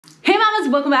Hey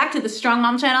mamas, welcome back to the Strong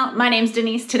Mom channel. My name's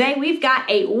Denise. Today we've got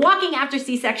a walking after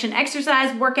C-section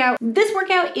exercise workout. This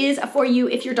workout is for you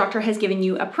if your doctor has given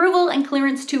you approval and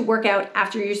clearance to work out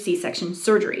after your C-section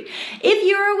surgery. If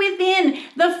you're within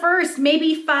the first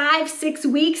maybe 5-6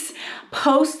 weeks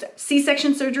post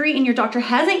C-section surgery and your doctor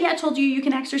hasn't yet told you you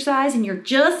can exercise and you're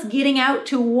just getting out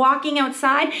to walking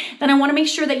outside, then I want to make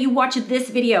sure that you watch this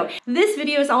video. This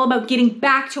video is all about getting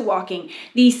back to walking,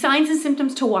 the signs and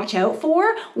symptoms to watch out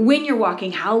for when you're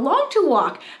walking, how long to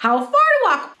walk, how far to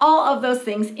walk, all of those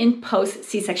things in post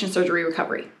C-section surgery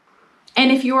recovery. And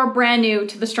if you're brand new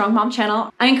to the Strong Mom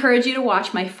channel, I encourage you to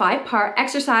watch my 5-part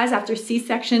exercise after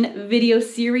C-section video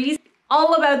series,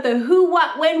 all about the who,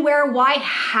 what, when, where, why,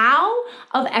 how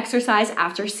of exercise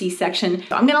after C-section.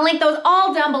 So I'm gonna link those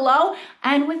all down below.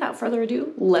 And without further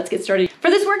ado, let's get started. For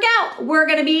this workout, we're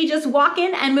gonna be just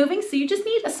walking and moving, so you just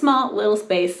need a small little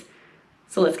space.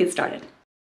 So let's get started.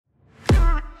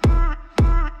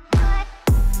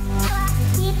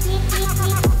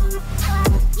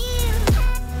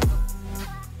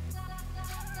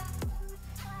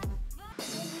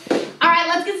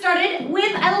 Started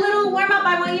with a little warm up.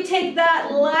 I want you to take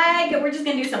that leg. We're just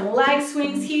gonna do some leg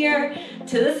swings here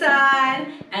to the side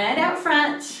and out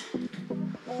front.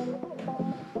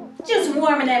 Just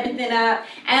warming everything up.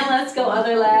 And let's go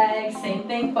other leg. Same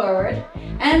thing, forward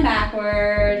and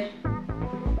backward.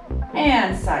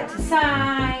 And side to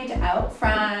side, out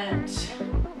front.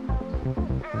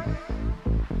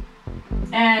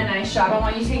 And nice job. I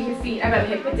want you to take your feet about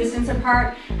hip width distance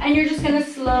apart, and you're just gonna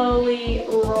slowly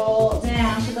roll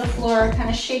down to the floor, kind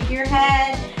of shake your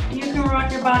head. You can rock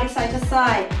your body side to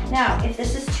side. Now, if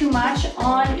this is too much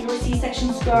on your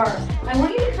C-section scar, I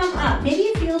want you to come up. Maybe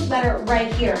it feels better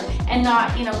right here and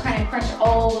not, kind of crunch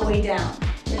all the way down.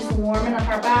 Just warming up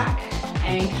our back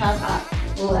and come up.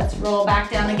 Let's roll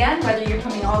back down again, whether you're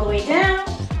coming all the way down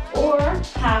or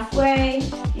halfway.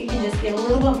 You can just get a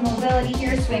little bit of mobility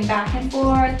here, swing back and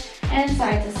forth and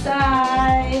side to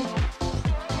side.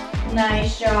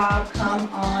 Nice job, come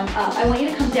on up. I want you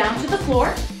to come down to the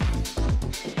floor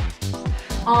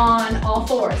on all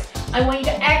fours. I want you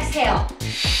to exhale.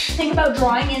 Think about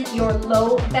drawing in your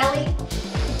low belly.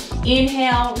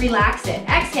 Inhale, relax it.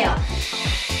 Exhale.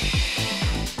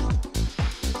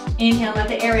 Inhale, let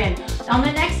the air in. On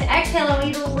the next exhale, I want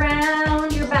you to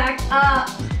round your back up.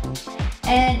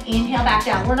 And inhale back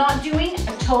down. We're not doing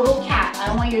a total cat. I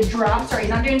don't want you to drop, sorry,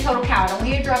 you're not doing total cow. I don't want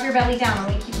you to drop your belly down. I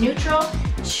want you to keep neutral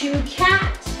to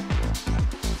cat.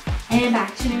 And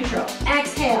back to neutral.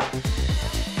 Exhale.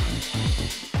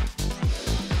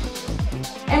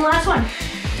 And last one.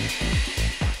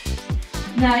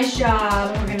 Nice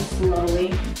job. We're gonna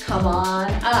slowly come on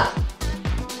up.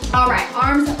 All right,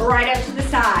 arms right out to the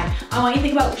side. I want you to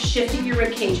think about shifting your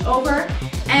rib cage over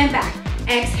and back.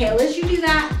 Exhale as you do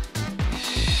that.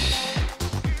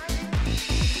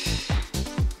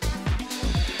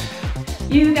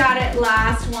 You got it,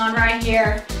 last one right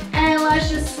here. And let's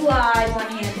just slide one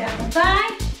hand down the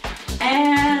thigh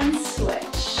and switch.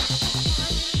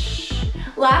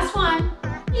 Last one,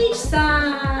 each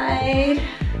side.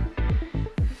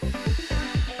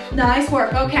 Nice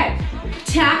work, okay.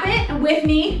 Tap it with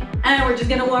me, and we're just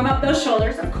gonna warm up those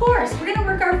shoulders. Of course, we're gonna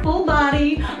work our full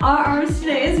body, our arms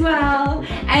today as well.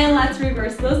 And let's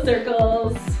reverse those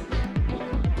circles.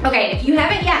 Okay, if you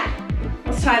haven't yet,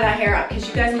 let's tie that hair up, because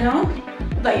you guys know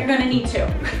that you're gonna need to.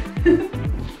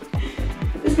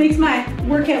 This makes my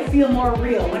workout feel more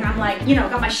real when I'm like,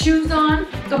 got my shoes on,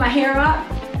 got my hair up,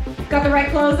 got the right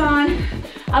clothes on.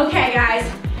 Okay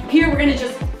guys, here we're gonna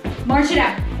just march it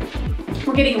out.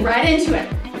 We're getting right into it.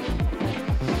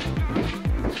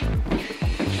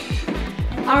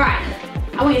 All right,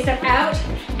 I want you to step out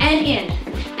and in,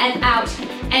 and out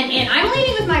and in. I'm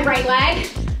leading with my right leg.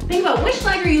 Think about which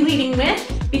leg are you leading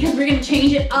with, because we're gonna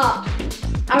change it up.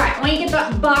 All right, I want you to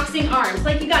get the boxing arms,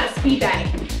 like you got a speed bag.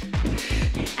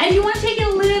 And if you want to take a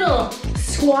little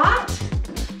squat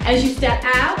as you step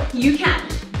out, you can.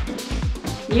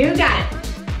 You got it.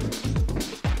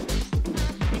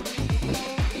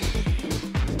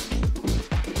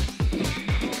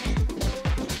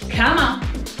 Come on.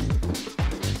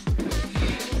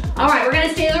 All right, we're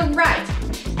gonna stay to the right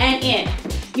and in.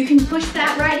 You can push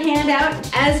that right hand out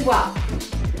as well.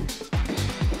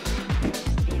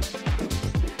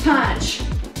 Punch,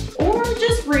 or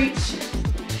just reach.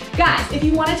 Guys, if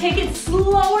you want to take it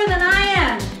slower than I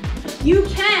am, you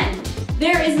can.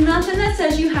 There is nothing that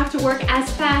says you have to work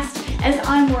as fast as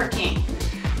I'm working.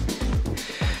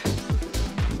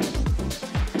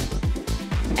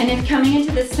 And if coming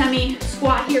into this semi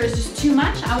squat here is just too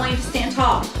much, I want you to stand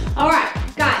tall. All right,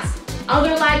 guys,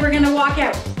 other leg, we're gonna walk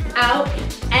out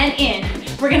and in.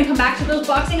 We're gonna come back to those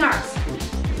boxing arms.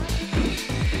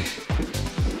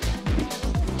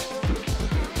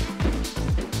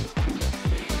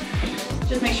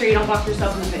 Just make sure you don't box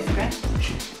yourself in the face, okay?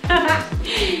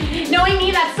 Knowing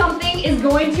me that something is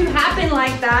going to happen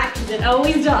like that, because it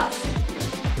always does.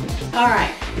 All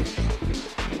right,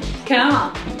 come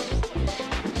on.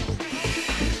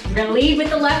 We're gonna lead with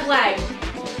the left leg.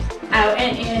 Out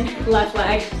and in, left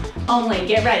leg only.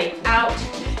 Get ready, out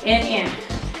and in,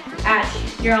 at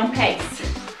your own pace.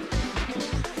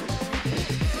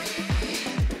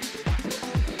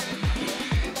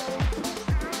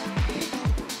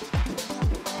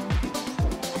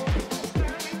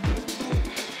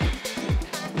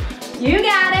 You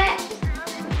got it.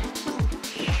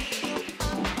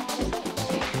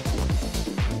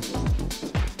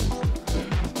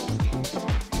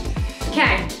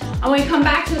 Okay, I want you to come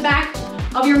back to the back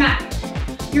of your mat.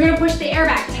 You're gonna push the air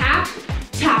back. Tap,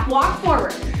 tap, walk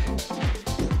forward.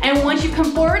 And once you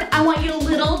come forward, I want you to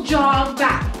little jog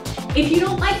back. If you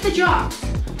don't like the jogs,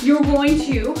 you're going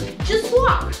to just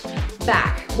walk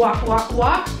back. Walk, walk,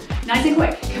 walk. Nice and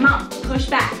quick. Come on, push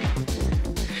back.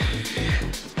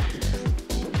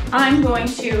 I'm going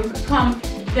to come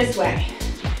this way.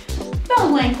 The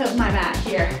length of my mat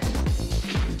here.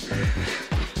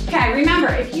 Okay, remember,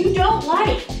 if you don't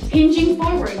like hinging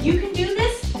forward, you can do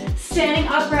this standing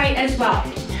upright as well.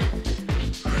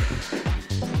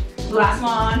 Last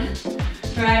one,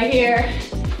 right here.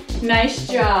 Nice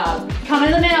job. Come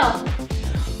in the middle.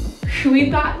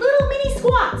 We've got little mini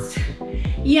squats.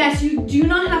 Yes, you do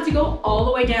not have to go all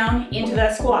the way down into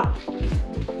that squat.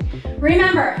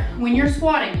 Remember, when you're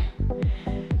squatting,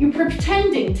 you're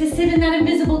pretending to sit in that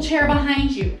invisible chair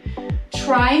behind you.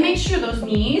 Try and make sure those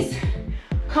knees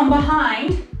come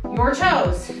behind your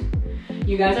toes.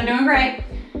 You guys are doing great.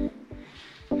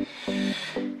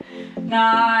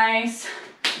 Nice.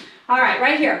 All right,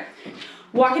 right here.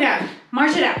 Walk it out,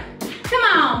 march it out. Come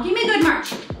on, give me a good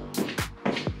march.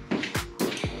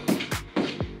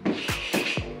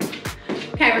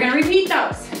 Okay, we're gonna repeat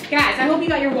those. Guys, I hope you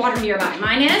got your water nearby.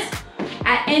 Mine is.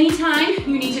 At any time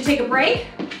you need to take a break,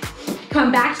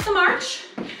 come back to the march,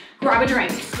 grab a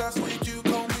drink.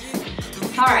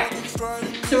 All right,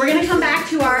 so we're gonna come back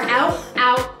to our out,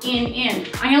 out, in.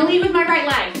 I'm gonna lead with my right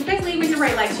leg. You guys lead with your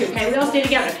right leg too, okay? We all stay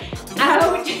together. Out,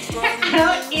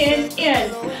 out, in.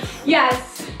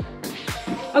 Yes.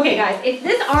 Okay guys, if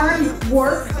this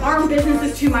arm business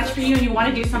is too much for you and you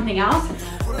wanna do something else,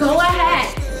 go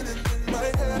ahead.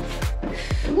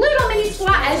 Little mini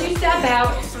squat as you step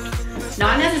out.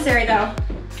 Not necessary though.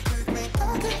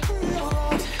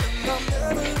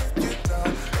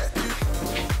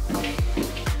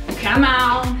 Come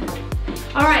on.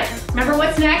 All right, remember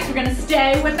what's next? We're gonna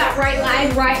stay with that right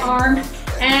leg, right arm,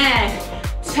 and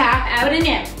tap out and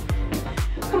in.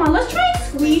 Come on, let's try and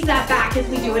squeeze that back as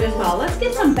we do it as well. Let's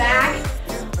get some back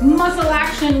muscle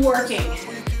action working.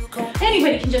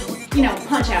 Anybody can just,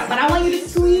 punch out, but I want you to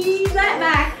squeeze that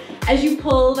back as you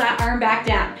pull that arm back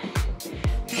down.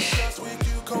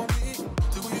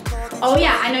 Oh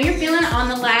yeah, I know you're feeling it on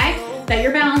the leg that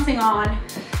you're balancing on.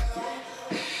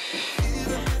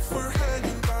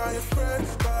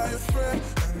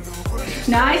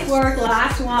 Nice work,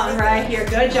 last one right here,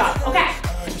 good job. Okay,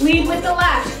 lead with the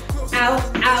left, out,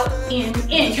 out, in.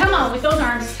 Come on with those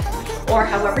arms, or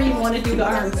however you want to do the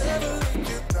arms.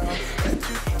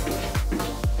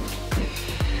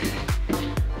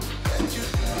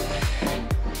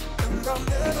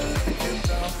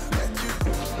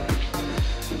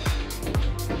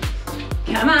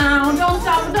 Come on, don't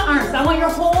stop with the arms. I want your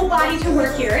whole body to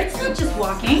work here. It's not just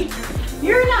walking.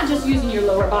 You're not just using your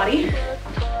lower body.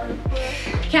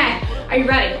 Okay, are you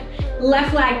ready?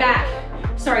 Left leg back.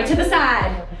 Sorry, to the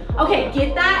side. Okay,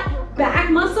 get that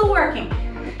back muscle working.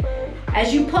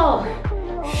 As you pull.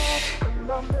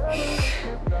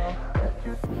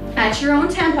 At your own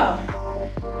tempo.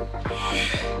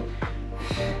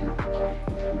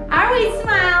 Are we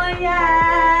smiling yet?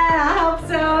 I hope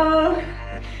so.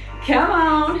 Come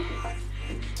on.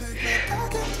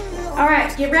 All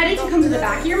right, get ready to come to the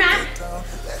back of your mat.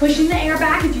 Pushing the air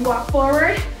back as you walk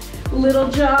forward. Little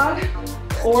jog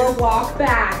or walk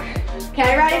back.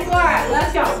 Okay, ready for it?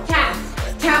 Let's go. Tap,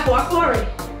 tap, walk forward.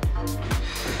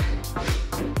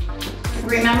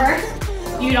 Remember,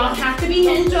 you don't have to be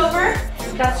hinged over.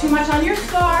 That's too much on your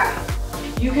scar.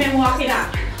 You can walk it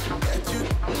out.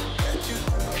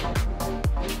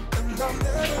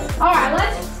 All right,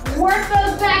 let's work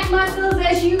those back muscles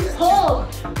as you pull,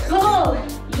 pull.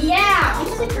 Yeah,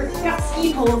 almost like you've got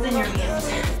ski poles in your hands.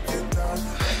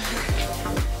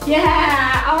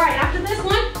 Yeah, all right, after this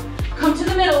one, come to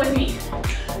the middle with me.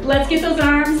 Let's get those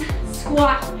arms,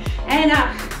 squat, and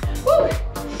up. Woo.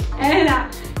 And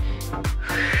up.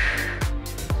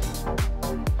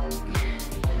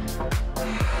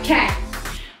 Okay,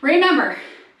 remember,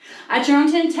 at your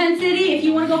own intensity, if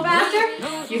you want to go faster,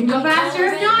 you can go faster.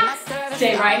 If not,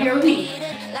 stay right here with me.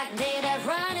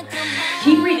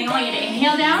 Keep breathing. I want you to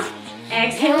inhale down,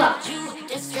 exhale up.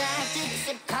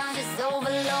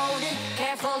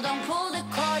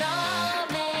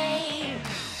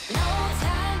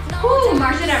 Woo,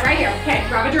 march it out right here. Okay,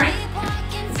 grab a drink.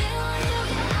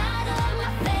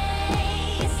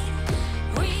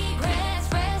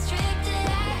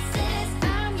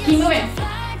 Keep moving.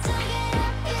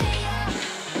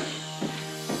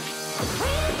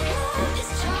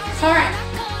 All right,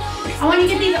 I want you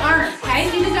to get these arms, okay?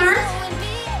 See these arms?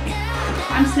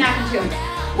 I'm snapping to them.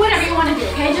 Whatever you want to do,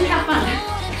 okay? Just have fun.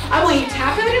 I want you to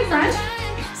tap out in front,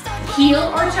 heel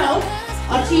or toe,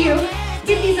 up to you.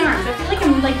 Get these arms. I feel like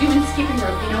I'm like doing skipping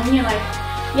rope, you know, when you're like,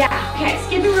 yeah, okay,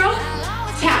 skipping rope,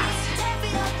 taps.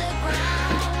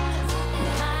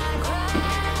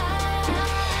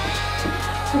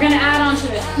 We're gonna add on to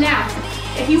this. Now,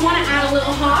 if you wanna add a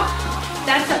little hop,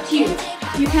 that's up to you.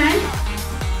 You can.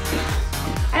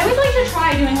 I always like to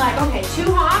try doing like, okay,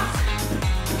 2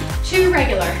 hops, 2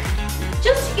 regular,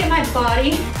 just to get my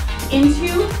body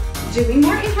into doing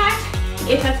more impact,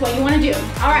 if that's what you wanna do.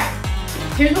 All right,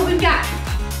 here's what we've got.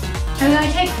 I'm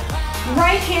gonna take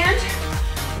right hand,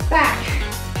 back,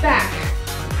 back.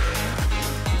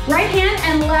 Right hand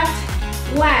and left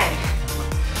leg.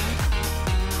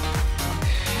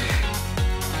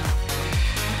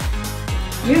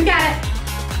 You got it.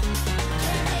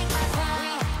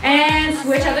 And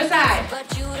switch other side.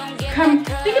 Come,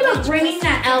 think about bringing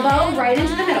that elbow right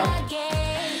into the middle.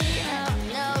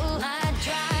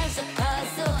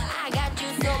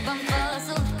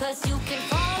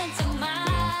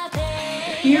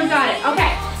 You got it.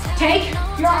 Okay, take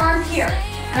your arms here.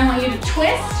 And I want you to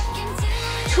twist,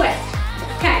 twist.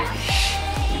 Okay.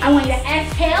 I want you to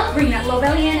exhale, bring that low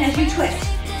belly in as you twist.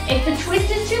 If the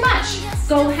twist is too much,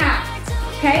 go half.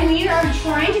 Okay, we are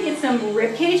trying to get some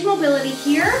ribcage mobility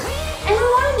here, and we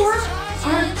want to work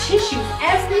our tissues,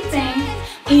 everything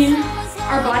in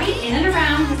our body, in and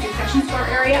around the C-section scar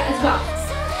area as well.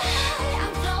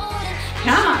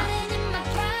 Come on.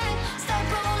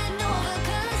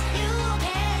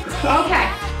 Okay,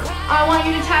 I want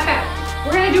you to tap out.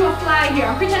 We're gonna do a flag here.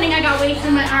 I'm pretending I got weights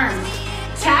in my arms.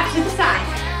 Tap to the side.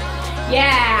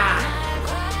 Yeah.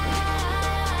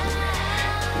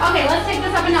 Okay, let's take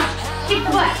this up a notch. Kick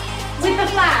the butt with the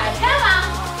flag. Come on.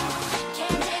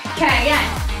 Okay, again,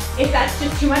 if that's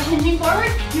just too much hinging forward,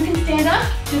 you can stand up,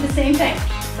 do the same thing,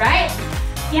 right?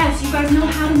 Yes, you guys know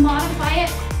how to modify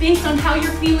it based on how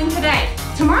you're feeling today.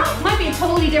 Tomorrow might be a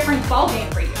totally different ball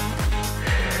game for you.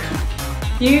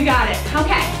 You got it.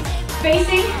 Okay,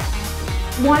 facing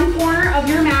one corner of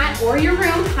your mat or your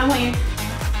room, I want you to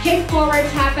kick forward,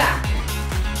 tap back.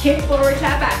 Kick forward,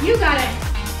 tap back. You got it.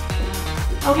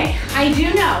 Okay, I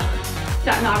do know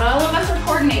that not all of us are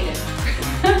coordinated.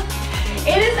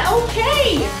 It is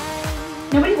okay.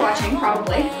 Nobody's watching,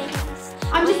 probably.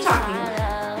 I'm just talking.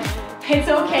 It's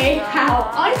okay how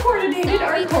uncoordinated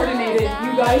or coordinated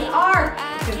you guys are.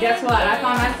 Because guess what? I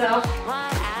found myself,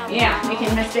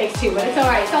 making mistakes too, but it's all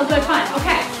right. It's all good fun.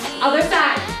 Okay, other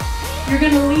side. You're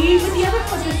gonna lead with the other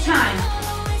foot this time.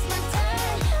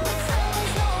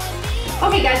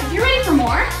 Okay, guys, if you're ready for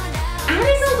more, add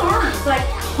in those arms, like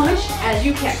punch as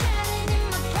you kick.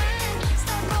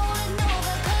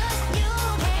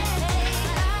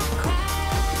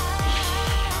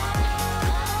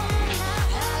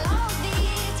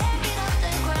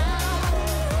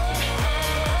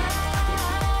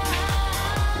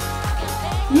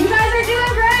 You guys are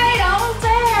doing great, almost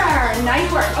there.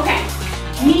 Nice work. Okay,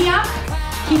 knee up,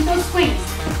 keep those swings.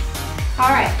 All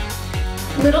right,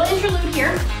 little interlude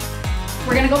here.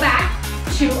 We're gonna go back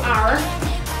to our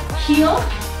heel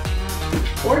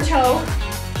or toe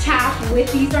tap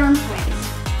with these arm swings.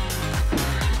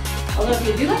 Although if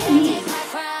you do like the knees,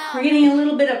 we're getting a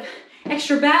little bit of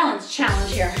extra balance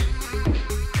challenge here.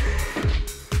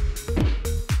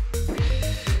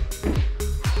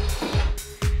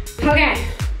 Okay,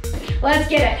 let's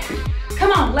get it.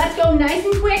 Come on, let's go nice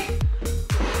and quick.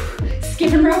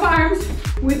 Skip and rope arms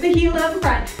with the heel out in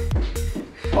front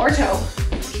or toe.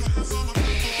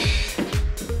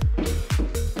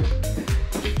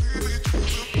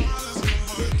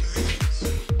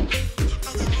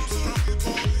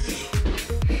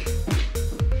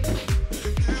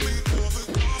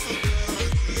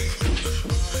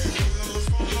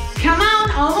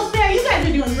 Almost there. You guys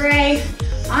are doing great.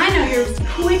 I know you're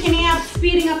quickening up,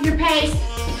 speeding up your pace.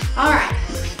 All right.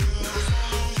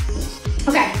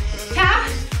 Okay,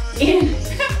 In,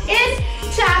 in,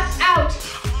 tap, out.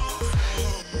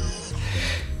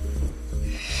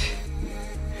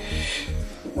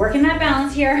 Working that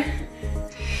balance here.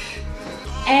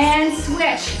 And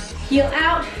switch. Heel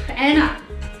out and up.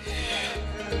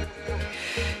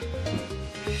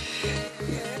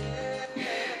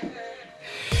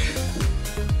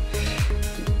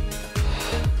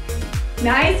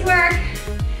 Nice work.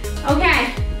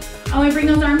 Okay, I want to bring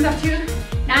those arms up to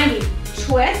 90.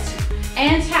 Twist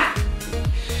and tap.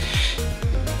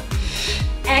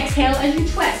 Exhale as you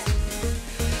twist.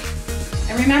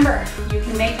 And remember, you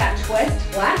can make that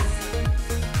twist less.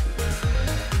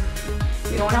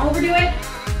 You don't want to overdo it.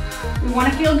 We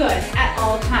want to feel good at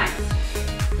all times.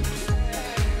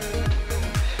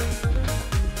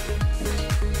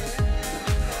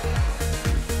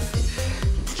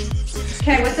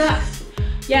 Okay, what's up?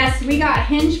 Yes, we got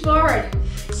hinge forward.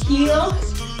 Heel,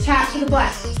 tap to the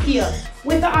left. Heel.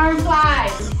 With the arms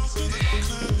wide.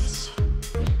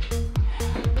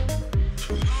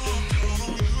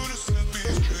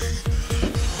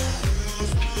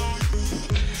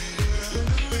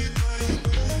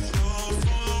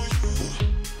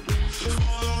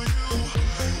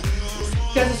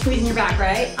 You guys are squeezing your back,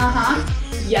 right?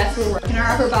 Yes, we're working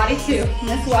our upper body too in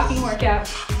this walking workout.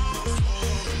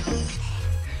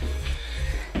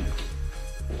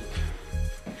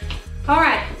 All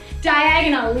right,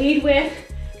 diagonal, lead with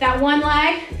that one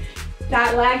leg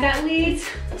that leads,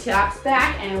 taps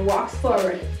back and walks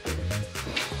forward.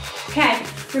 Okay,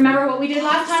 remember what we did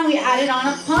last time? We added on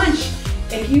a punch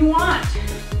if you want.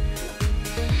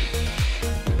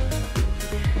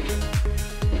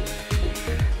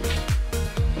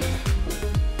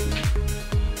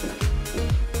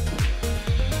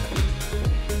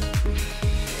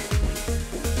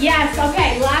 Yes,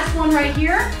 okay, last one right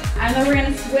here. And then we're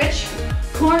gonna switch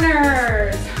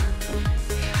corners.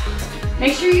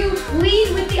 Make sure you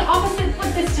lead with the opposite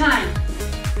foot this time.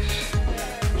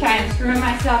 Okay, I'm screwing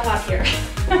myself up here.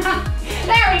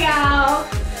 There we go.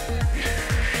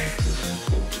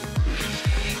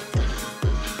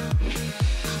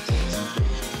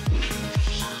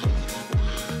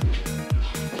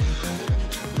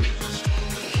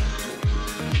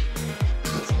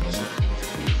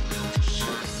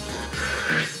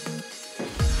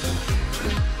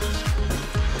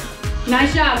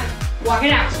 Nice job. Walk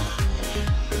it out.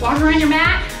 Walk around your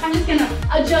mat. I'm just gonna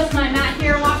adjust my mat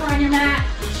here. Walk around your mat.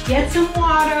 Get some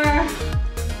water.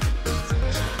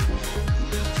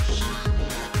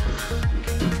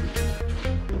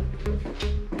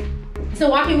 So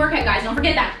walking workout, guys. Don't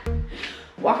forget that.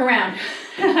 Walk around.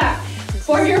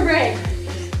 For your break.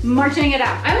 Marching it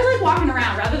out. I always like walking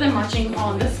around rather than marching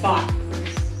on the spot.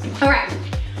 All right.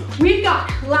 We've got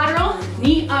lateral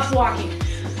knee up walking.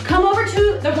 Come over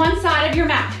to the one side of your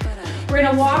mat. We're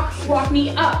gonna walk knee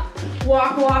up.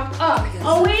 Walk up.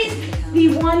 Always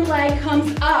the one leg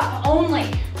comes up only.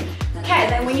 Okay,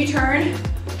 then when you turn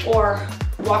or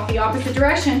walk the opposite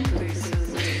direction,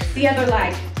 the other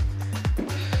leg.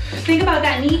 Think about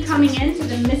that knee coming into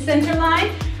the mid-center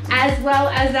line as well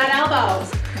as that elbow.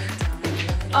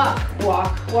 Up,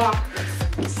 walk.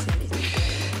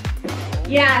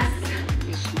 Yes.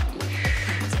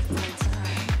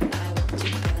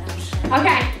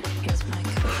 Okay,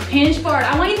 hinge forward.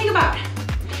 I want you to think about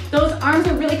those arms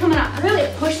are really coming up. Really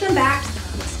push them back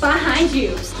behind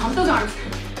you. Pump those arms.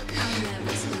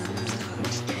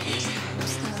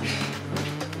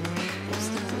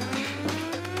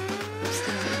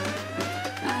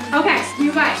 Okay,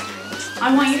 you guys,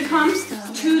 I want you to come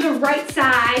to the right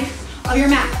side of your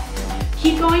mat.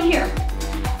 Keep going here.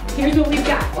 Here's what we've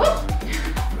got. Whoop.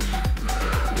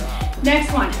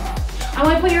 Next one. I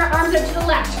want to put your arms up to the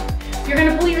left. You're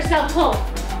gonna pull yourself,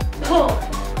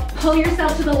 pull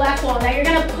yourself to the left wall. Now you're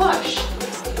gonna push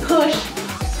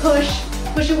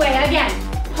away. Again,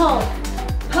 pull,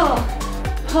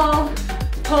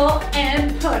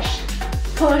 and push.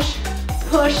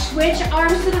 Switch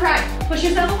arms to the right. Push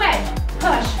yourself away.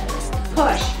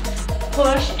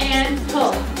 Push, and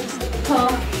pull.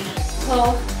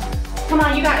 Come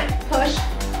on, you got it. Push.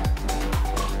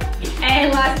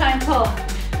 And last time, pull,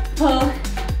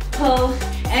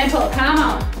 and pull. Come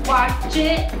on, watch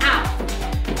it out.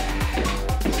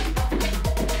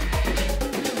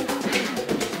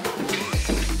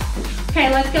 Okay,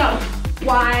 let's go.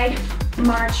 Wide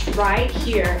march right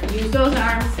here. Use those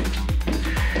arms.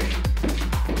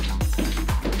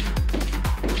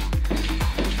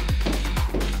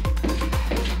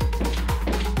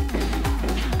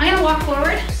 I'm gonna walk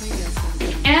forward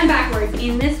and backwards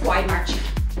in this wide march.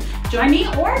 Join me,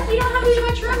 or if you don't have too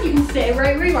much room, you can stay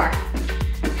right where you are.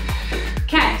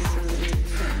 Okay,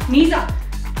 knees up,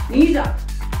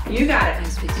 You got it.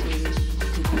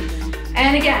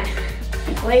 And again,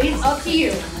 ladies, up to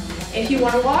you. If you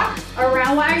want to walk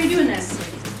around, why are you doing this?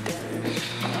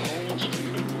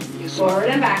 Forward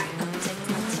and back.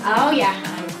 Oh yeah.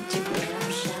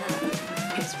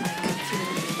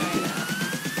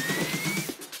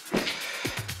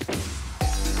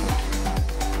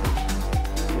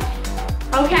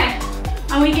 Okay,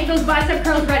 and we get those bicep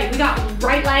curls ready. We got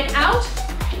right leg out,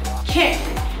 kick,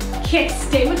 kick,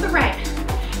 stay with the right.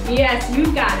 Yes,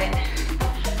 you got it.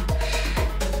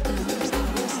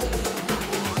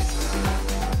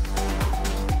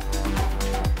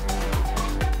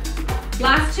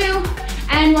 Last two,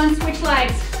 and one, switch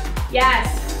legs.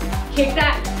 Yes, kick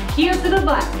that heel to the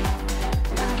butt.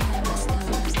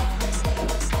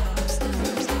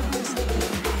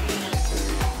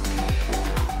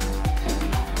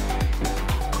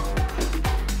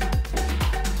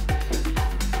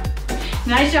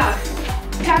 Nice job.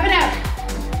 Tap it out.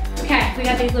 Okay, we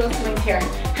got these little swings here.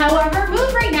 However,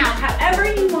 move right now, however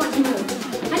you want to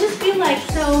move. I just feel like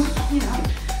so,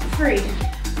 free.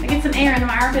 I get some air in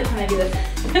my armpits when I do this.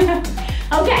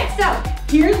 Okay, so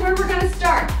here's where we're gonna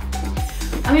start.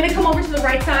 I'm gonna come over to the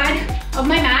right side of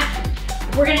my mat.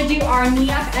 We're gonna do our knee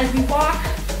up as we walk.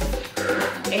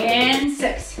 And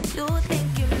 6.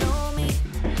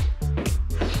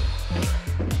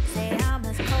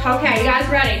 Okay, you guys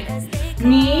ready?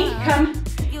 Knee, come,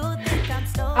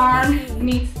 arm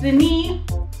meets the knee.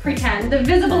 Pretend the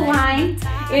visible line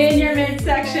in your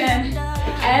midsection.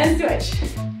 And switch.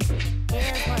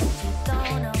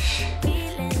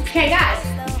 Okay guys,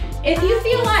 if you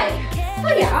feel like,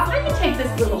 oh yeah, I can take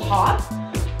this little hop,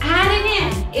 add it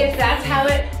in if that's how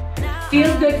it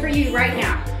feels good for you right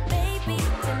now.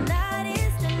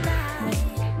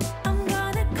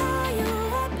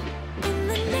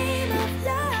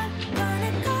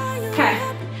 Okay,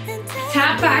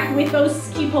 tap back with those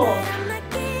ski poles.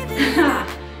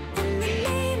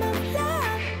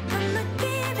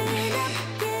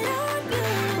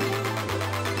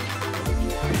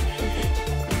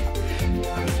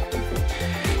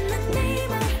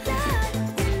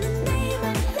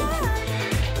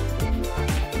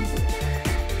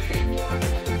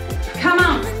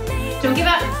 Don't give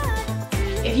up.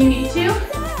 If you need to,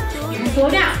 you can slow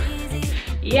down.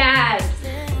 Yes.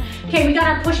 Okay, we got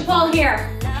our push-pull here.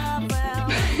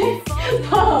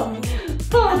 Pull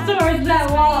towards that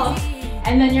wall.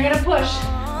 And then you're gonna push.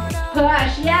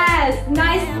 Push, yes.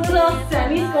 Nice little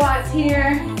semi-squats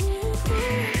here.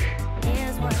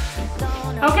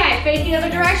 Okay, face the other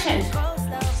direction.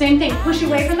 Same thing, push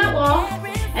away from that wall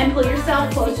and pull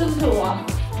yourself closer to the wall.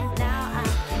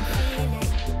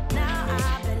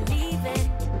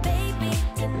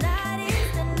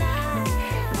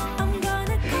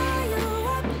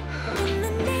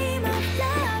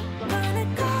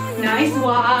 Nice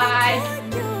wide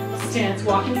stance,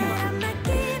 walking out.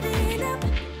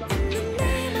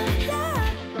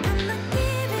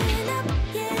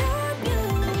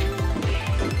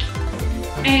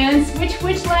 And switch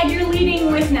which leg you're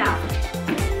leading with now.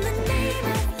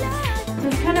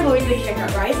 That's kind of always the kicker,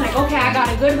 right? It's like, okay, I got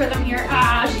a good rhythm here.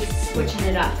 Ah, she's switching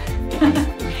it up.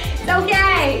 It's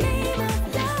okay.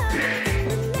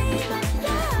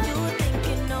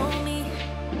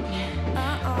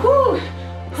 Whew.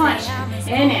 Punch,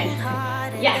 in.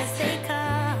 Yes.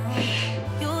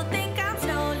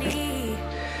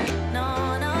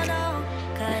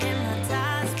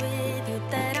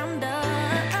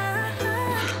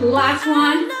 Last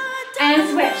one, and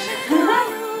switch.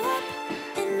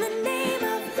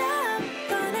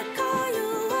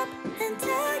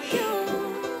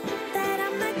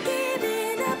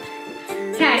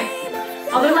 Okay,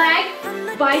 other leg,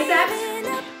 biceps,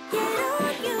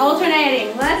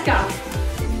 alternating, let's go.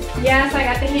 Yes, I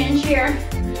got the hinge here.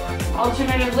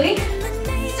 Alternatively,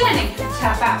 standing,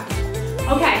 tap out.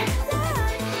 Okay.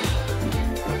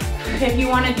 If you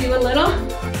want to do a little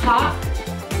hop,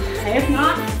 if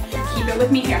not, keep it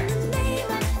with me here.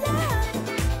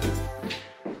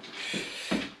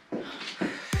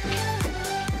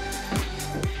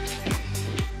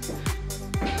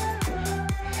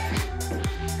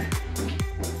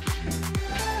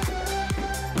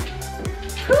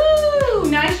 Woo!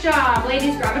 Nice job.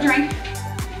 Ladies, grab a drink.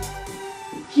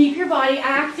 Keep your body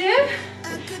active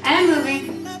and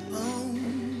moving.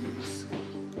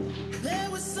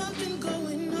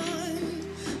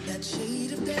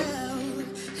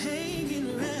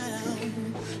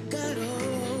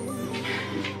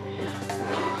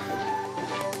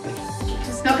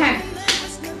 Okay.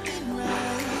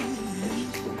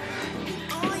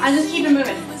 I'll just keep it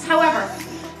moving. However,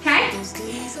 okay?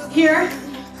 Here,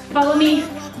 follow me.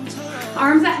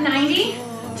 Arms at 90,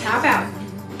 tap out.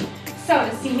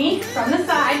 see me from the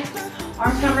side.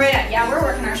 Arms come right up. Yeah, we're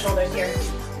working our shoulders here.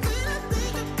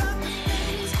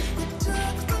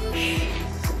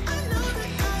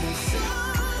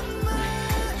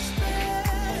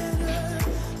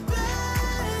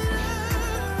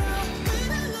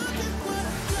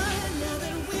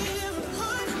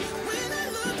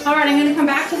 All right, I'm gonna come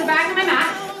back to the back of my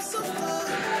mat.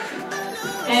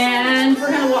 And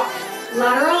we're gonna walk.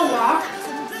 Lateral walk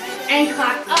and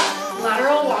clap up.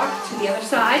 Lateral walk to the other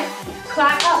side.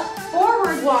 Clap up.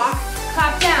 Forward walk,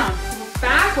 clap down.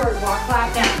 Backward walk,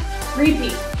 clap down.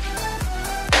 Repeat.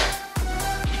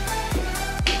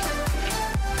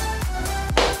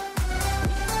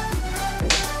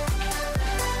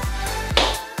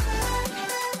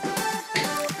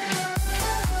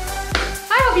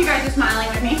 I hope you guys are smiling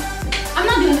with me. I'm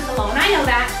not doing this alone, I know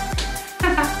that.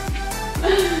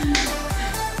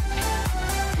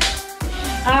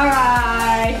 All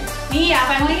right, knee up.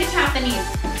 I want you to tap the knees.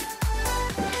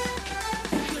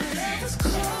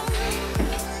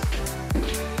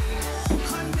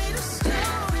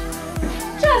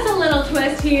 Just a little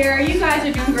twist here. You guys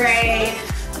are doing great.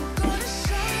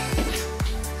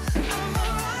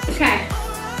 Okay,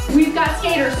 we've got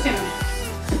skaters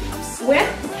soon. With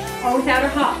or without a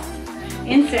hop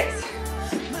in 6.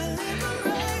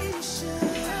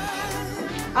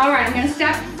 All right, I'm gonna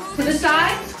step to the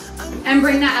side and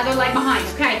bring that other leg behind.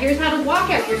 Okay, here's how to walk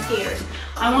out your skaters.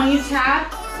 I want you to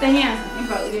tap the hands. Think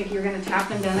about it, you're gonna tap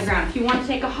them down the ground. If you want to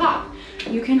take a hop,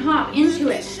 you can hop into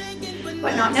it,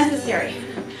 but not necessary.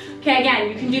 Okay, again,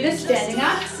 you can do this standing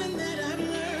up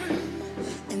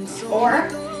or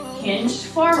hinged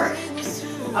forward.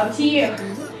 Up to you.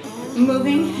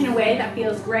 Moving in a way that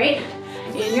feels great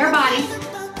in your body,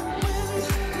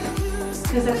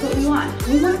 because that's what we want.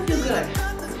 We want to feel good.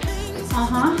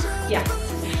 Yes.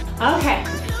 Okay,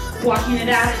 walking it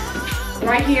out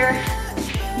right here.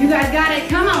 You guys got it,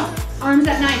 come on. Arms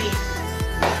at 90.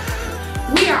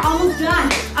 We are almost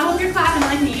done. I hope you're clapping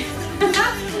like me.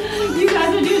 You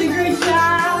guys are doing a great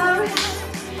job.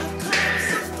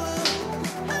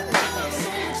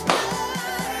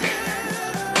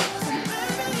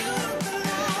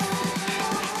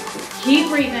 Keep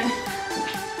breathing.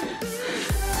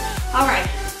 All right,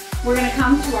 we're gonna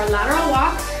come to our lateral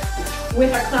walk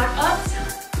with our clap ups.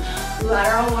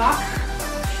 Lateral walk,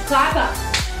 clap up.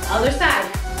 Other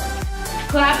side,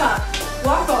 clap up,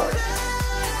 walk forward,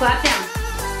 clap down,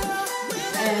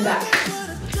 and back.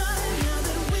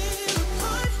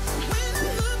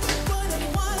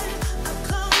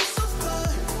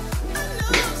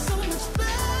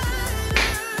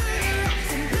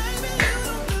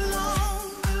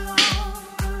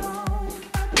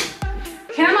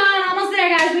 Come on, almost there,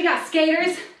 guys. We got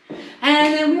skaters,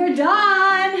 and then we're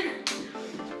done.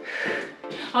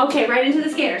 Okay, right into the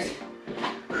skaters.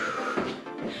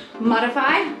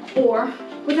 Modify or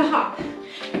with a hop.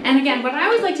 And again, what I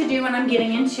always like to do when I'm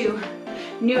getting into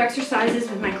new exercises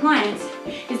with my clients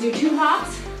is do 2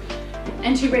 hops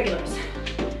and 2 regulars.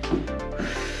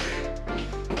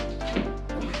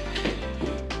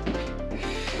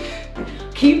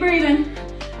 Keep breathing.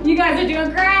 You guys are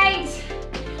doing great.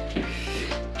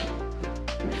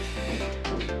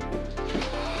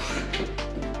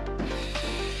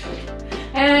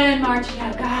 And march it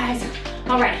out, guys.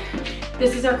 All right,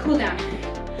 this is our cool down.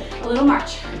 A little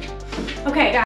march. Okay, guys.